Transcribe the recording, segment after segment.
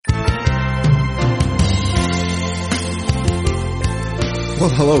Well,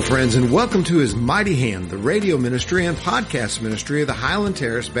 hello, friends, and welcome to His Mighty Hand, the radio ministry and podcast ministry of the Highland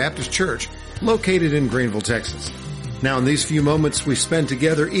Terrace Baptist Church, located in Greenville, Texas. Now, in these few moments we spend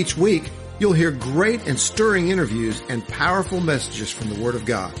together each week, you'll hear great and stirring interviews and powerful messages from the Word of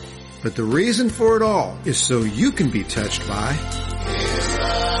God. But the reason for it all is so you can be touched by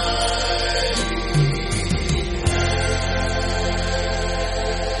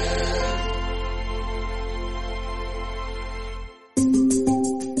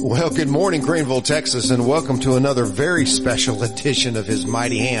Well, good morning, Greenville, Texas, and welcome to another very special edition of His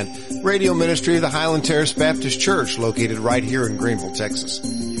Mighty Hand, radio ministry of the Highland Terrace Baptist Church, located right here in Greenville, Texas.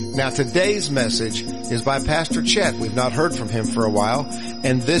 Now, today's message is by Pastor Chet. We've not heard from him for a while,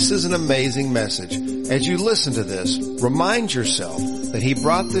 and this is an amazing message. As you listen to this, remind yourself that he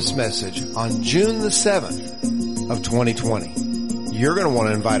brought this message on June the 7th of 2020. You're going to want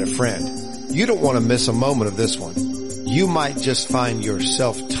to invite a friend. You don't want to miss a moment of this one. You might just find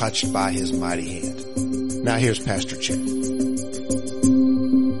yourself touched by His mighty hand. Now here's Pastor Chet.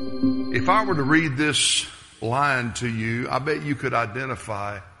 If I were to read this line to you, I bet you could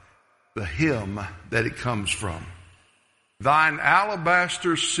identify the hymn that it comes from. Thine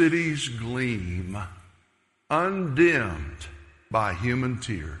alabaster cities gleam, undimmed by human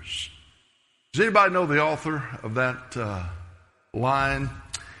tears. Does anybody know the author of that line?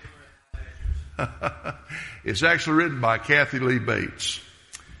 It's actually written by Kathy Lee Bates.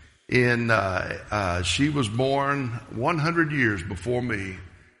 She was born 100 years before me,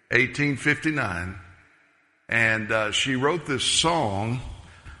 1859, and she wrote this song.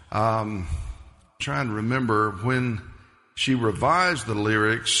 Trying to remember when she revised the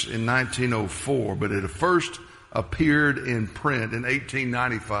lyrics in 1904, but it first appeared in print in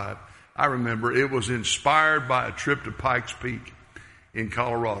 1895. I remember it was inspired by a trip to Pikes Peak in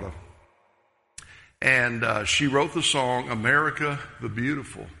Colorado. And she wrote the song, America the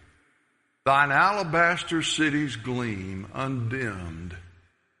Beautiful. Thine alabaster cities gleam, undimmed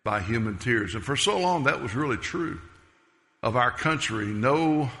by human tears. And for so long, that was really true of our country.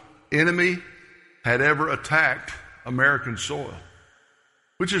 No enemy had ever attacked American soil,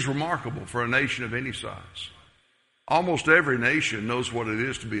 which is remarkable for a nation of any size. Almost every nation knows what it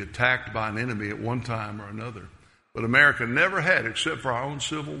is to be attacked by an enemy at one time or another. But America never had, except for our own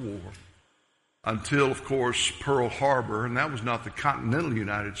Civil War. Until, of course, Pearl Harbor, and that was not the continental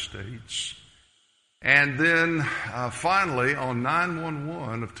United States. And then finally, on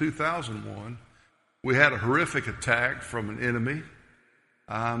 9/11 of 2001, we had a horrific attack from an enemy.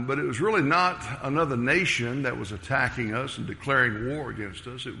 But it was really not another nation that was attacking us and declaring war against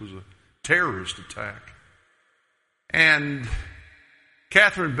us. It was a terrorist attack. And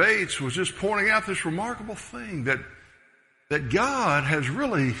Catherine Bates was just pointing out this remarkable thing that God has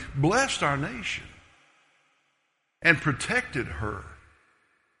really blessed our nation and protected her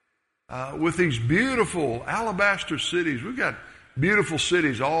with these beautiful alabaster cities. We've got beautiful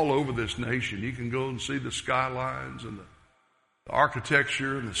cities all over this nation. You can go and see the skylines and the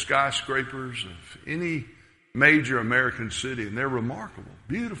architecture and the skyscrapers of any major American city, and they're remarkable,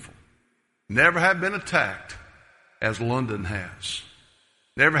 beautiful. Never have been attacked as London has.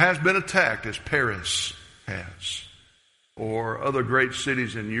 Never has been attacked as Paris has, or other great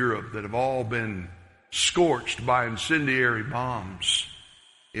cities in Europe that have all been scorched by incendiary bombs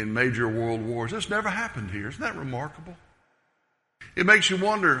in major world wars. This never happened here. Isn't that remarkable? It makes you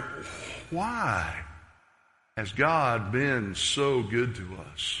wonder, why has God been so good to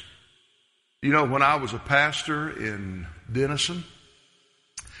us? You know, when I was a pastor in Denison,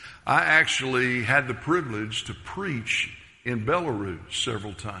 I actually had the privilege to preach in Belarus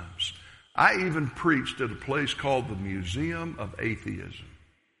several times. I even preached at a place called the Museum of Atheism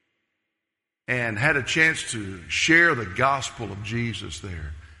and had a chance to share the gospel of Jesus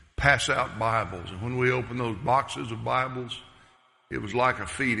there, pass out Bibles. And when we opened those boxes of Bibles, it was like a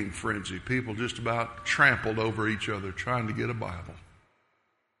feeding frenzy. People just about trampled over each other trying to get a Bible.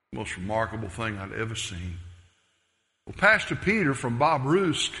 Most remarkable thing I'd ever seen. Well, Pastor Peter from Bob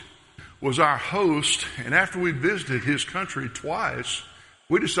Rusk was our host, and after we visited his country twice,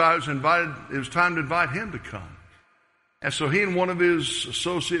 we decided it was time to invite him to come. And so he and one of his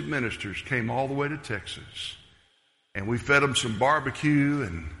associate ministers came all the way to Texas. And we fed them some barbecue,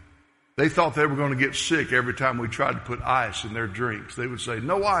 and they thought they were going to get sick every time we tried to put ice in their drinks. They would say,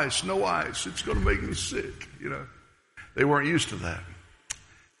 no ice, no ice. It's going to make me sick. You know, they weren't used to that.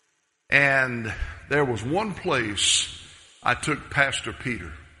 And there was one place I took Pastor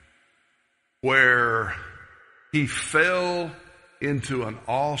Peter where he fell into an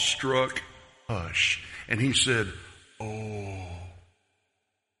awestruck hush. And he said, oh,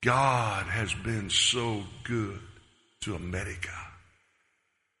 God has been so good to America.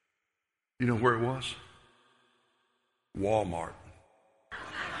 You know where it was? Walmart.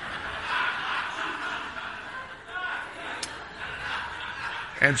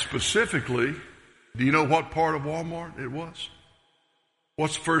 And specifically, do you know what part of Walmart it was?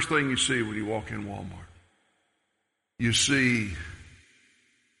 What's the first thing you see when you walk in Walmart? You see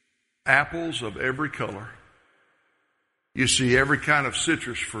apples of every color. You see every kind of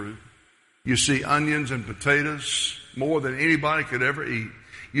citrus fruit. You see onions and potatoes more than anybody could ever eat.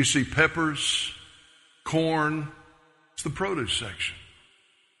 You see peppers, corn. It's the produce section.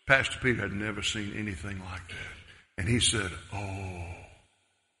 Pastor Peter had never seen anything like that. And he said, oh,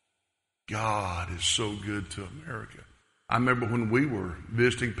 God is so good to America. I remember when we were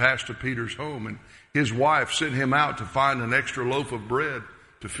visiting Pastor Peter's home and his wife sent him out to find an extra loaf of bread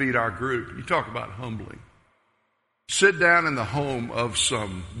to feed our group. You talk about humbling. Sit down in the home of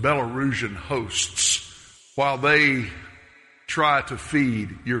some Belarusian hosts while they try to feed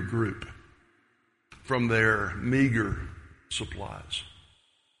your group from their meager supplies.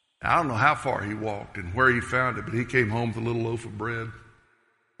 I don't know how far he walked and where he found it, but he came home with a little loaf of bread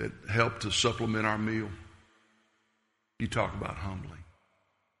that helped to supplement our meal. You talk about humbling.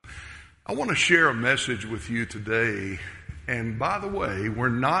 I want to share a message with you today. And by the way, we're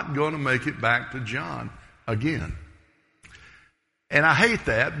not going to make it back to John again. And I hate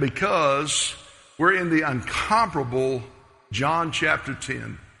that because we're in the incomparable John chapter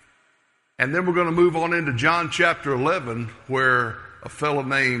 10. And then we're going to move on into John chapter 11, where a fellow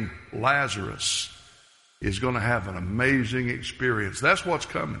named Lazarus is going to have an amazing experience. That's what's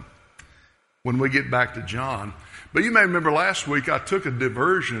coming when we get back to John. But you may remember last week I took a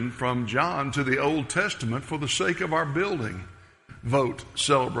diversion from John to the Old Testament for the sake of our building vote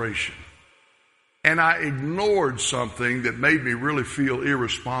celebration. And I ignored something that made me really feel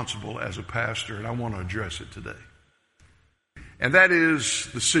irresponsible as a pastor, and I want to address it today. And that is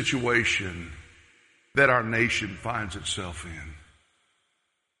the situation that our nation finds itself in.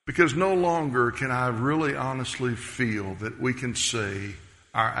 Because no longer can I really honestly feel that we can say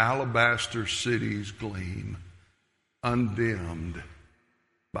our alabaster cities gleam undimmed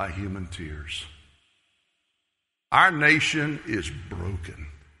by human tears. Our nation is broken.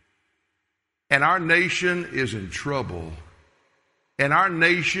 And our nation is in trouble. And our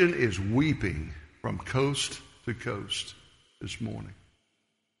nation is weeping from coast to coast this morning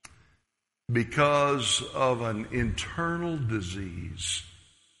because of an internal disease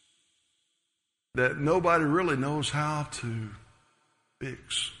that nobody really knows how to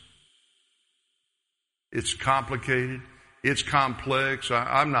fix. It's complicated. It's complex.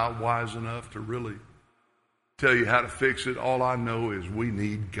 I'm not wise enough to really tell you how to fix it. All I know is we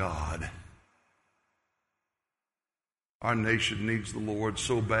need God. Our nation needs the Lord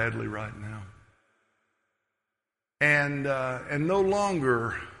so badly right now. And no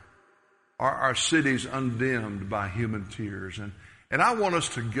longer are our cities undimmed by human tears. And I want us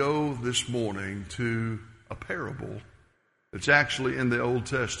to go this morning to a parable that's actually in the Old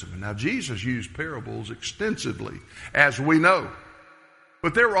Testament. Now, Jesus used parables extensively, as we know.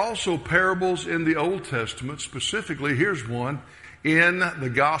 But there were also parables in the Old Testament. Specifically, here's one in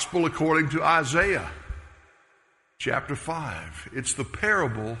the Gospel according to Isaiah, chapter 5. It's the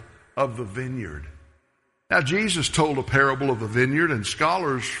parable of the vineyard. Now, Jesus told a parable of the vineyard, and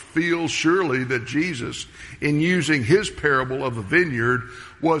scholars feel surely that Jesus, in using his parable of the vineyard,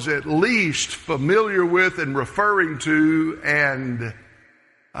 was at least familiar with and referring to and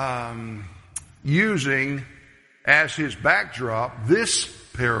using as his backdrop this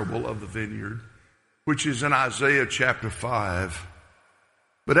parable of the vineyard, which is in Isaiah chapter 5.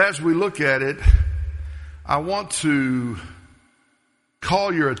 But as we look at it, I want to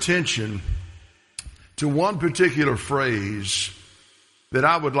call your attention to one particular phrase that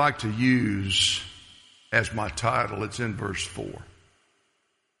I would like to use as my title. It's in verse 4,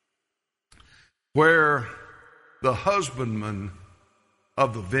 where the husbandman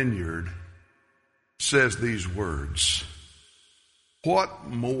of the vineyard says these words, "What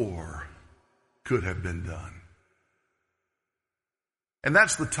more could have been done?" And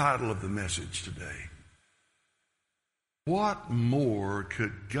that's the title of the message today. What more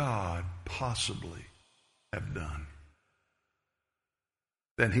could God possibly have done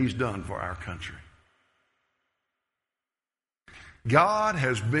than he's done for our country? God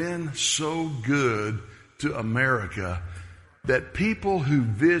has been so good to America that people who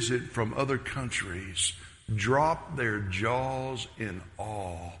visit from other countries drop their jaws in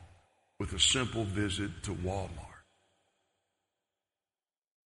awe with a simple visit to Walmart.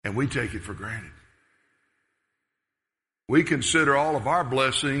 And we take it for granted. We consider all of our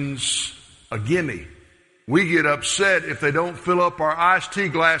blessings a gimme. We get upset if they don't fill up our iced tea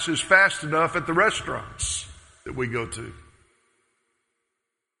glasses fast enough at the restaurants that we go to.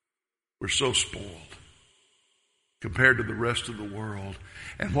 We're so spoiled compared to the rest of the world.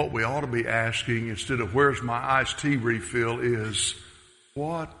 And what we ought to be asking, instead of where's my iced tea refill, is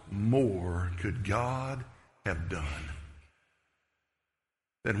what more could God have done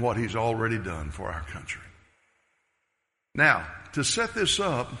than what He's already done for our country? Now, to set this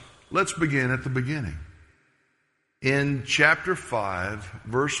up, let's begin at the beginning. In chapter 5,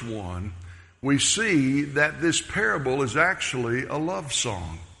 verse 1, we see that this parable is actually a love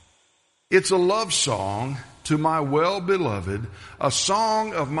song. It's a love song to my well-beloved, a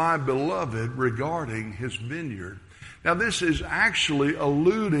song of my beloved regarding his vineyard. Now, this is actually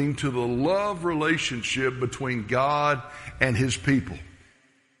alluding to the love relationship between God and His people.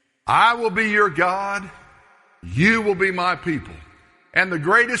 I will be your God, you will be my people. And the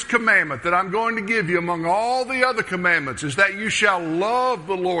greatest commandment that I'm going to give you among all the other commandments is that you shall love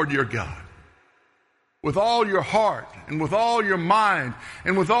the Lord your God with all your heart and with all your mind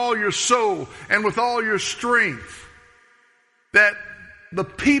and with all your soul and with all your strength. That the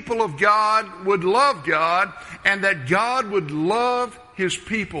people of God would love God and that God would love His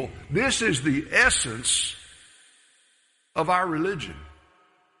people. This is the essence of our religion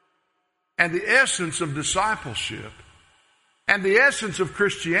and the essence of discipleship and the essence of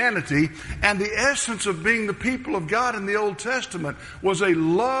Christianity and the essence of being the people of God in the Old Testament was a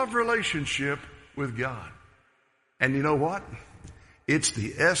love relationship with God. And you know what? It's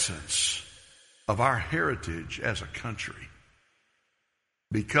the essence of our heritage as a country.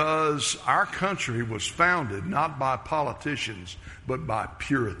 Because our country was founded not by politicians, but by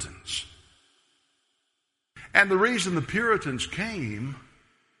Puritans. And the reason the Puritans came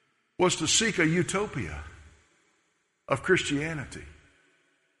was to seek a utopia of Christianity.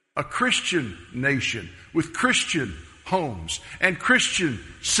 A Christian nation with Christian homes and Christian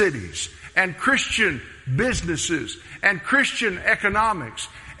cities and Christian businesses and Christian economics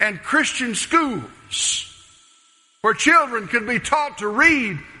and Christian schools where children could be taught to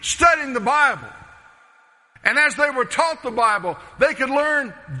read, studying the Bible. And as they were taught the Bible, they could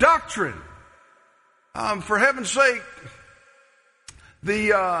learn doctrine. For heaven's sake,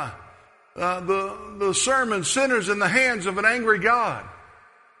 the sermon, Sinners in the Hands of an Angry God,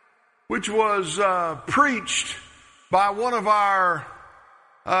 which was preached by one of our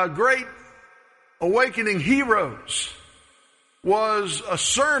great awakening heroes, was a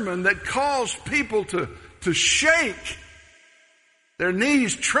sermon that caused people to shake. Their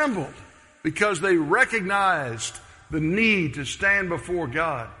knees trembled because they recognized the need to stand before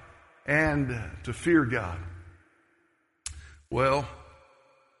God and to fear God. Well,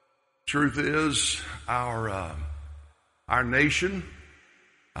 truth is, our nation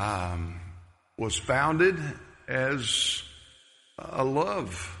was founded as a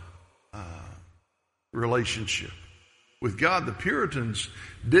love relationship with God. The Puritans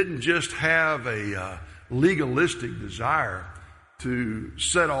didn't just have a legalistic desire to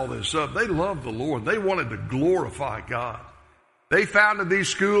set all this up. They loved the Lord. They wanted to glorify God. They founded these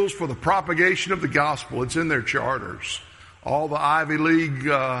schools for the propagation of the gospel. It's in their charters. All the Ivy League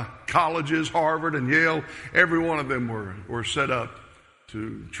colleges, Harvard and Yale, every one of them were set up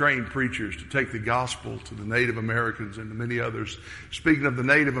to train preachers to take the gospel to the Native Americans and to many others. Speaking of the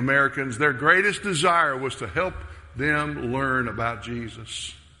Native Americans, their greatest desire was to help them learn about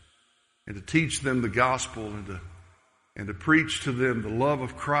Jesus and to teach them the gospel and to preach to them the love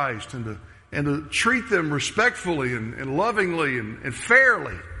of Christ and to treat them respectfully and lovingly and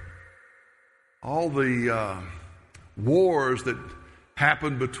fairly. All the wars that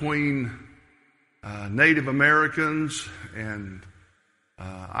happened between Native Americans and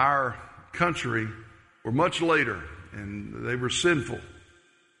our country were much later, and they were sinful,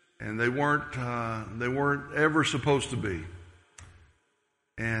 and they weren't ever supposed to be.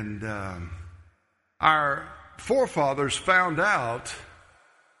 And our forefathers found out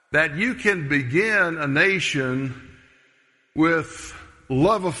that you can begin a nation with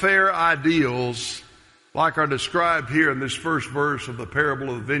love affair ideals like are described here in this first verse of the parable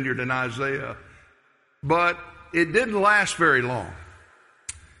of the vineyard in Isaiah. But it didn't last very long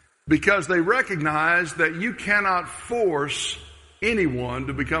because they recognized that you cannot force anyone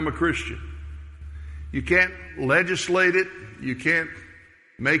to become a Christian. You can't legislate it. You can't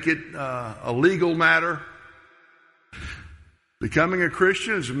make it a legal matter. Becoming a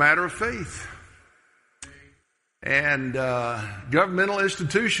Christian is a matter of faith. And governmental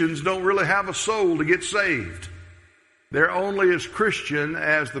institutions don't really have a soul to get saved. They're only as Christian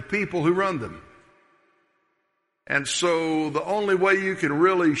as the people who run them. And so the only way you can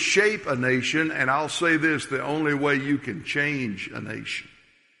really shape a nation, and I'll say this, the only way you can change a nation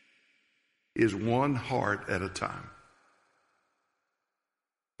is one heart at a time.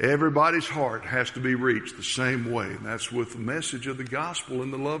 Everybody's heart has to be reached the same way, and that's with the message of the gospel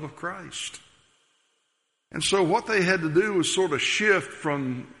and the love of Christ. And so what they had to do was sort of shift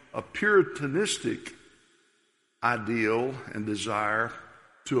from a puritanistic ideal and desire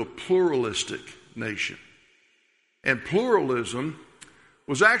to a pluralistic nation. And pluralism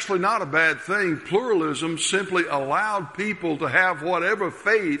was actually not a bad thing. Pluralism simply allowed people to have whatever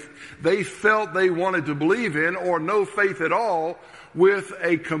faith they felt they wanted to believe in, or no faith at all, with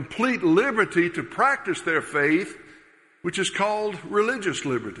a complete liberty to practice their faith, which is called religious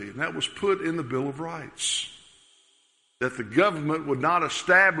liberty. And that was put in the Bill of Rights. That the government would not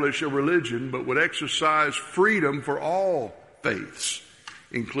establish a religion, but would exercise freedom for all faiths,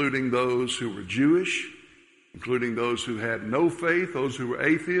 including those who were Jewish, including those who had no faith, those who were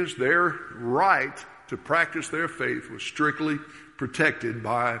atheists. Their right to practice their faith was strictly protected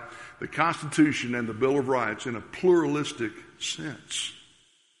by the Constitution and the Bill of Rights in a pluralistic sense.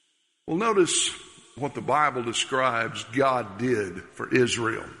 Well, notice what the Bible describes God did for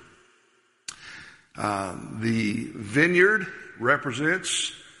Israel. The vineyard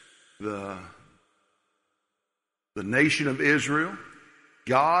represents the nation of Israel.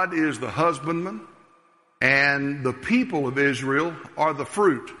 God is the husbandman, and the people of Israel are the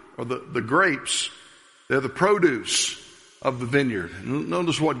fruit, or the grapes. They're the produce of the vineyard.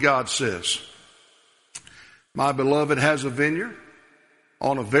 Notice what God says. My beloved has a vineyard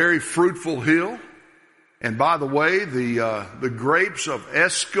on a very fruitful hill. And by the way, the grapes of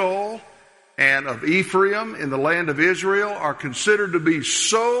Eshcol and of Ephraim in the land of Israel are considered to be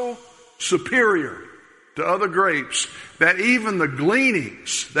so superior to other grapes that even the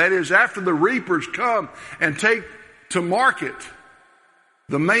gleanings, that is after the reapers come and take to market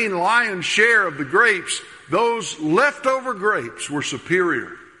the main lion's share of the grapes, those leftover grapes were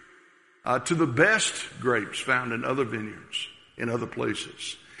superior to the best grapes found in other vineyards, in other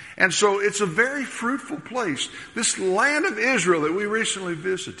places. And so it's a very fruitful place. This land of Israel that we recently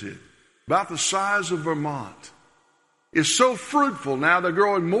visited, about the size of Vermont, is so fruitful now. They're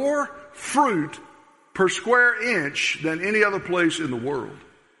growing more fruit per square inch than any other place in the world.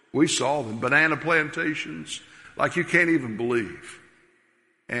 We saw them, banana plantations like you can't even believe.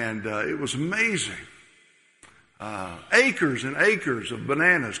 And it was amazing. Acres and acres of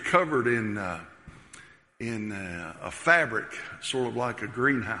bananas covered in a fabric, sort of like a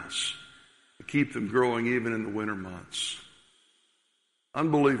greenhouse, to keep them growing even in the winter months.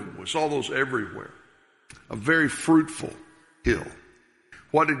 Unbelievable. We saw those everywhere. A very fruitful hill.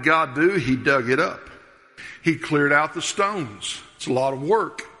 What did God do? He dug it up. He cleared out the stones. It's a lot of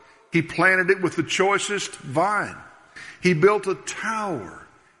work. He planted it with the choicest vine. He built a tower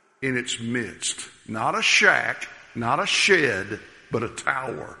in its midst. Not a shack, not a shed, but a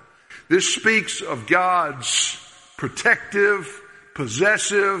tower. This speaks of God's protective,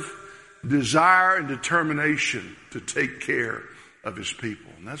 possessive desire and determination to take care of His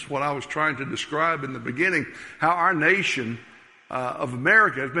people. And that's what I was trying to describe in the beginning, how our nation of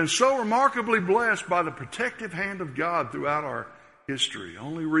America has been so remarkably blessed by the protective hand of God throughout our history.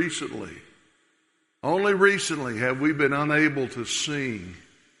 Only recently have we been unable to sing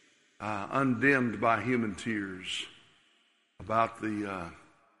undimmed by human tears about the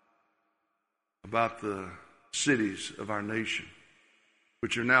cities of our nation,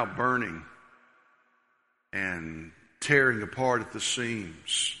 which are now burning and tearing apart at the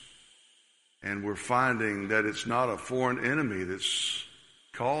seams. And we're finding that it's not a foreign enemy that's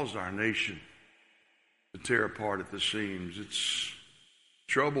caused our nation to tear apart at the seams. It's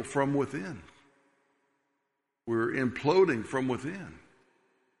trouble from within. We're imploding from within.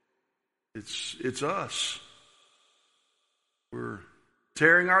 It's us. We're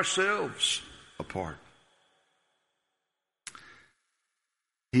tearing ourselves apart.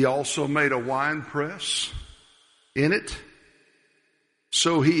 He also made a wine press in it,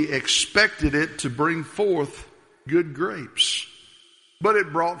 so He expected it to bring forth good grapes. But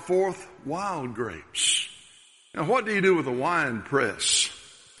it brought forth wild grapes. Now, what do you do with a wine press?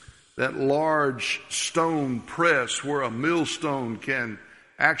 That large stone press where a millstone can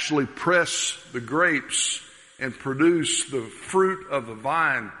actually press the grapes and produce the fruit of the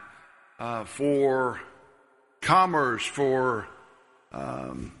vine for commerce, for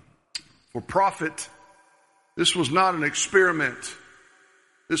profit. This was not an experiment.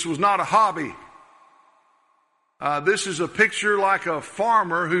 This was not a hobby. This is a picture like a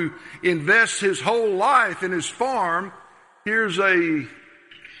farmer who invests his whole life in his farm. Here's a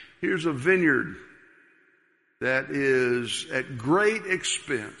vineyard that is at great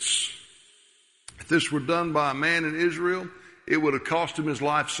expense. If this were done by a man in Israel, it would have cost him his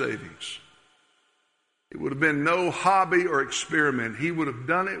life savings. It would have been no hobby or experiment. He would have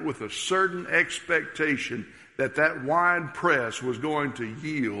done it with a certain expectation that that wine press was going to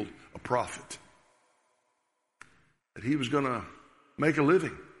yield a profit, that he was going to make a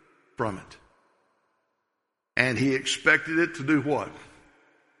living from it. And he expected it to do what?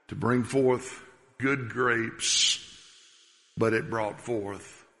 To bring forth good grapes, but it brought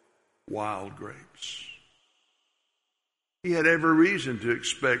forth wild grapes. He had every reason to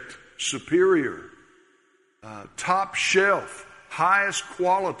expect superior, top shelf, highest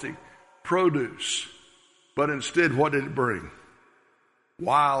quality produce. But instead, what did it bring?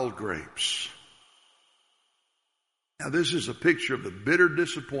 Wild grapes. Now, this is a picture of the bitter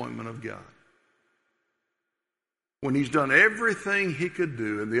disappointment of God. When he's done everything he could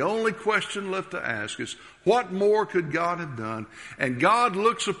do, and the only question left to ask is, what more could God have done? And God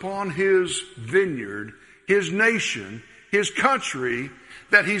looks upon his vineyard, his nation, his country,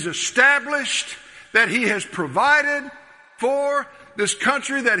 that he's established, that he has provided for this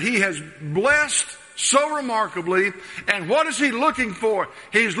country, that he has blessed so remarkably. And what is he looking for?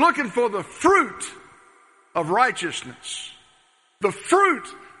 He's looking for the fruit of righteousness, the fruit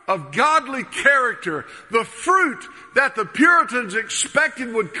of godly character, the fruit that the Puritans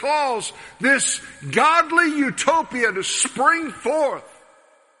expected would cause this godly utopia to spring forth.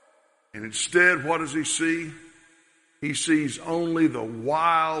 And instead, what does he see? He sees only the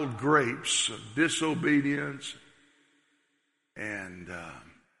wild grapes of disobedience and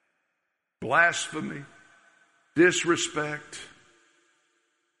blasphemy, disrespect,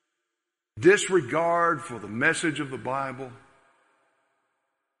 disregard for the message of the Bible.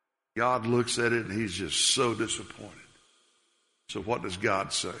 God looks at it and he's just so disappointed. So what does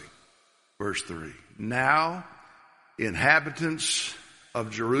God say? Verse 3. Now, inhabitants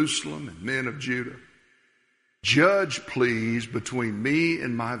of Jerusalem and men of Judah, judge, please, between me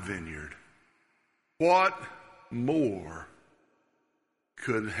and my vineyard. What more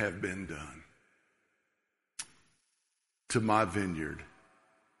could have been done to my vineyard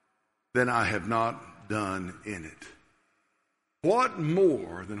than I have not done in it? What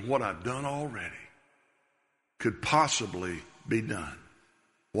more than what I've done already could possibly be done?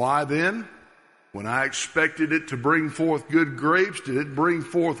 Why then, when I expected it to bring forth good grapes, did it bring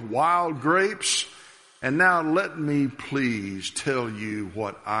forth wild grapes? And now let me please tell you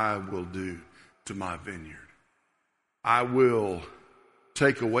what I will do to my vineyard. I will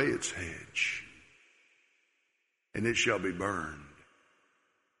take away its hedge, and it shall be burned.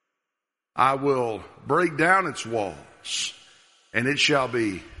 I will break down its walls, and it shall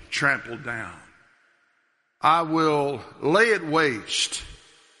be trampled down. I will lay it waste,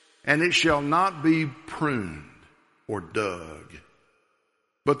 and it shall not be pruned or dug.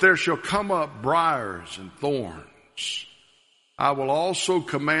 But there shall come up briars and thorns. I will also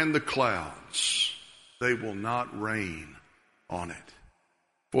command the clouds. They will not rain on it.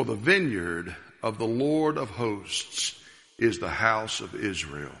 For the vineyard of the Lord of hosts is the house of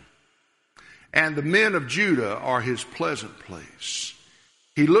Israel. And the men of Judah are his pleasant place.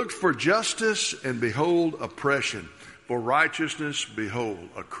 He looked for justice, and behold, oppression. For righteousness, behold,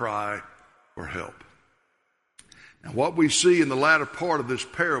 a cry for help. Now, what we see in the latter part of this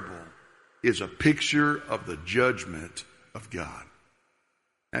parable is a picture of the judgment of God.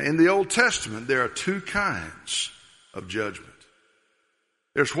 Now, in the Old Testament, there are two kinds of judgment.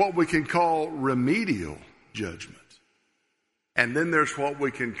 There's what we can call remedial judgment. And then there's what we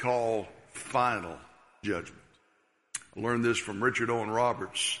can call final judgment. I learned this from Richard Owen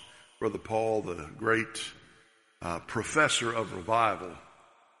Roberts, Brother Paul, the great professor of revival.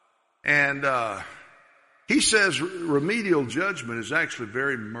 And he says remedial judgment is actually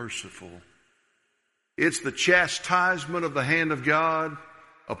very merciful. It's the chastisement of the hand of God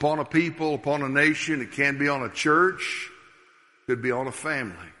upon a people, upon a nation. It can be on a church. It could be on a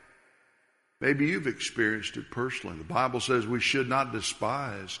family. Maybe you've experienced it personally. The Bible says we should not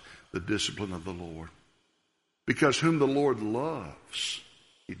despise the discipline of the Lord, because whom the Lord loves,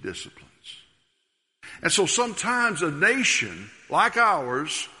 he disciplines. And so sometimes a nation like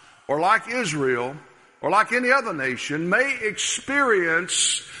ours, or like Israel, or like any other nation, may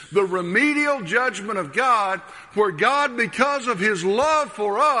experience the remedial judgment of God, where God, because of his love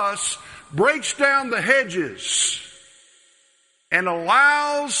for us, breaks down the hedges and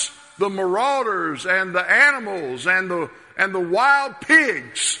allows the marauders and the animals and the wild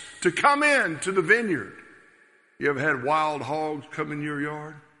pigs to come in to the vineyard. You ever had wild hogs come in your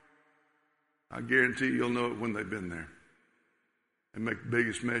yard? I guarantee you'll know it when they've been there. They make the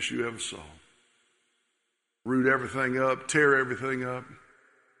biggest mess you ever saw. root everything up, tear everything up.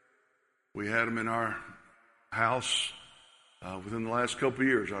 We had them in our house within the last couple of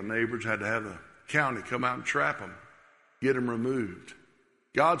years. Our neighbors had to have the county come out and trap them, get them removed.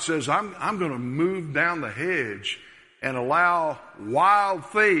 God says, I'm going to move down the hedge and allow wild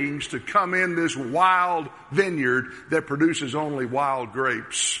things to come in this wild vineyard that produces only wild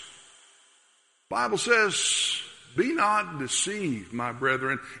grapes. The Bible says, be not deceived, my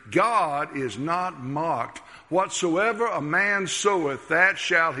brethren. God is not mocked. Whatsoever a man soweth, that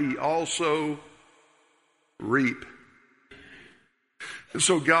shall he also reap. And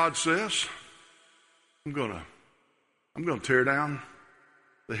so God says, I'm going to tear down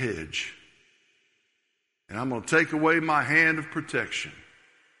the hedge. And I'm going to take away my hand of protection.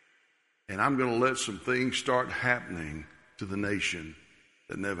 And I'm going to let some things start happening to the nation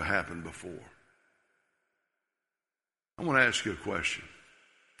that never happened before. I want to ask you a question.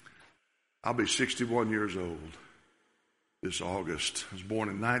 I'll be 61 years old this August. I was born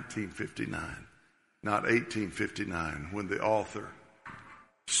in 1959, not 1859, when the author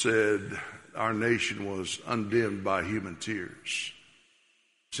said our nation was undimmed by human tears.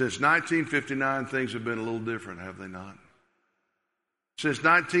 Since 1959, things have been a little different, have they not? Since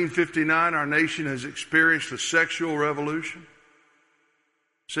 1959, our nation has experienced a sexual revolution.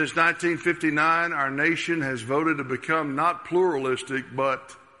 Since 1959, our nation has voted to become not pluralistic,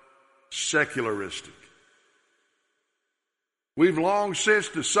 but secularistic. We've long since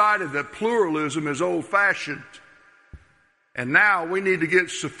decided that pluralism is old-fashioned. And now we need to get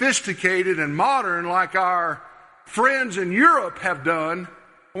sophisticated and modern like our friends in Europe have done.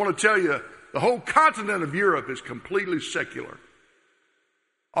 I want to tell you, the whole continent of Europe is completely secular.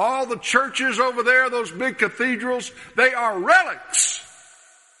 All the churches over there, those big cathedrals, they are relics.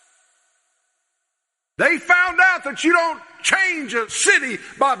 They found out that you don't change a city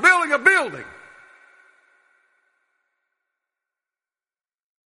by building a building.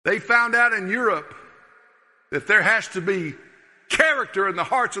 They found out in Europe that there has to be character in the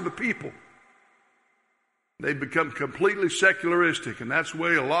hearts of the people. They've become completely secularistic, and that's the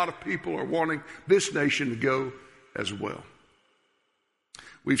way a lot of people are wanting this nation to go as well.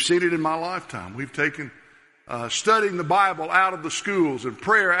 We've seen it in my lifetime. We've taken studying the Bible out of the schools and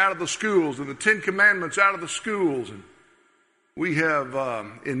prayer out of the schools and the Ten Commandments out of the schools. And we have,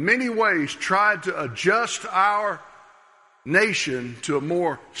 in many ways, tried to adjust our nation to a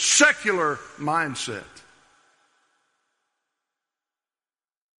more secular mindset.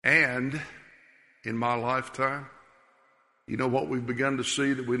 And in my lifetime, you know what we've begun to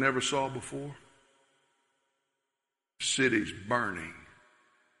see that we never saw before? Cities burning.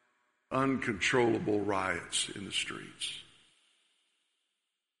 Uncontrollable riots in the streets.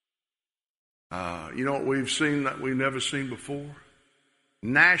 You know what we've seen that we've never seen before?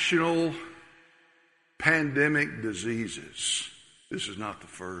 National pandemic diseases. This is not the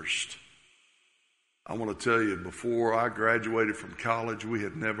first. I want to tell you, before I graduated from college, we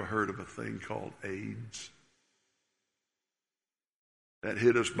had never heard of a thing called AIDS. That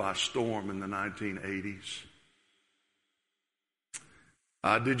hit us by storm in the 1980s.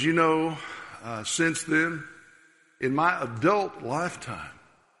 Did you know, since then, in my adult lifetime,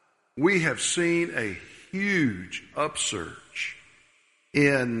 we have seen a huge upsurge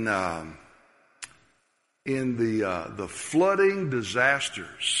in the flooding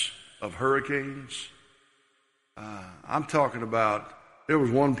disasters of hurricanes. I'm talking about, there was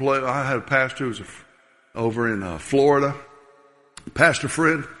one place, I had a pastor who was over in Florida, Pastor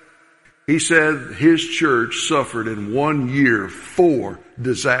Fred. He said his church suffered in 1 year 4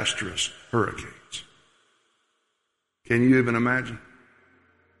 disastrous hurricanes. Can you even imagine?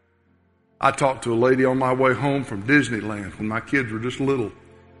 I talked to a lady on my way home from Disneyland when my kids were just little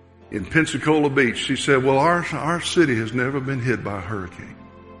in Pensacola Beach. She said, well, our city has never been hit by a hurricane.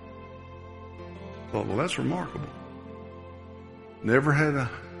 I thought, well, that's remarkable. Never had a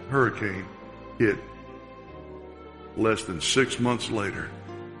hurricane hit. Less than 6 months later,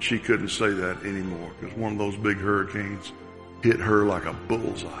 she couldn't say that anymore because one of those big hurricanes hit her like a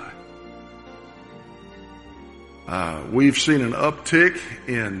bullseye. We've seen an uptick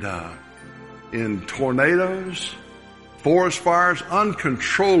in tornadoes, forest fires,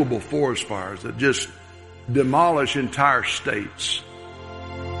 uncontrollable forest fires that just demolish entire states.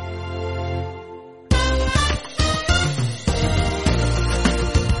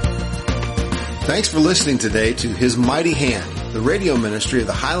 Thanks for listening today to His Mighty Hand, the radio ministry of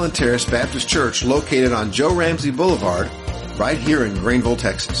the Highland Terrace Baptist Church located on Joe Ramsey Boulevard, right here in Greenville,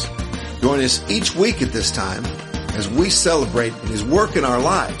 Texas. Join us each week at this time as we celebrate His work in our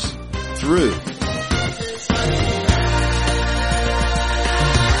lives through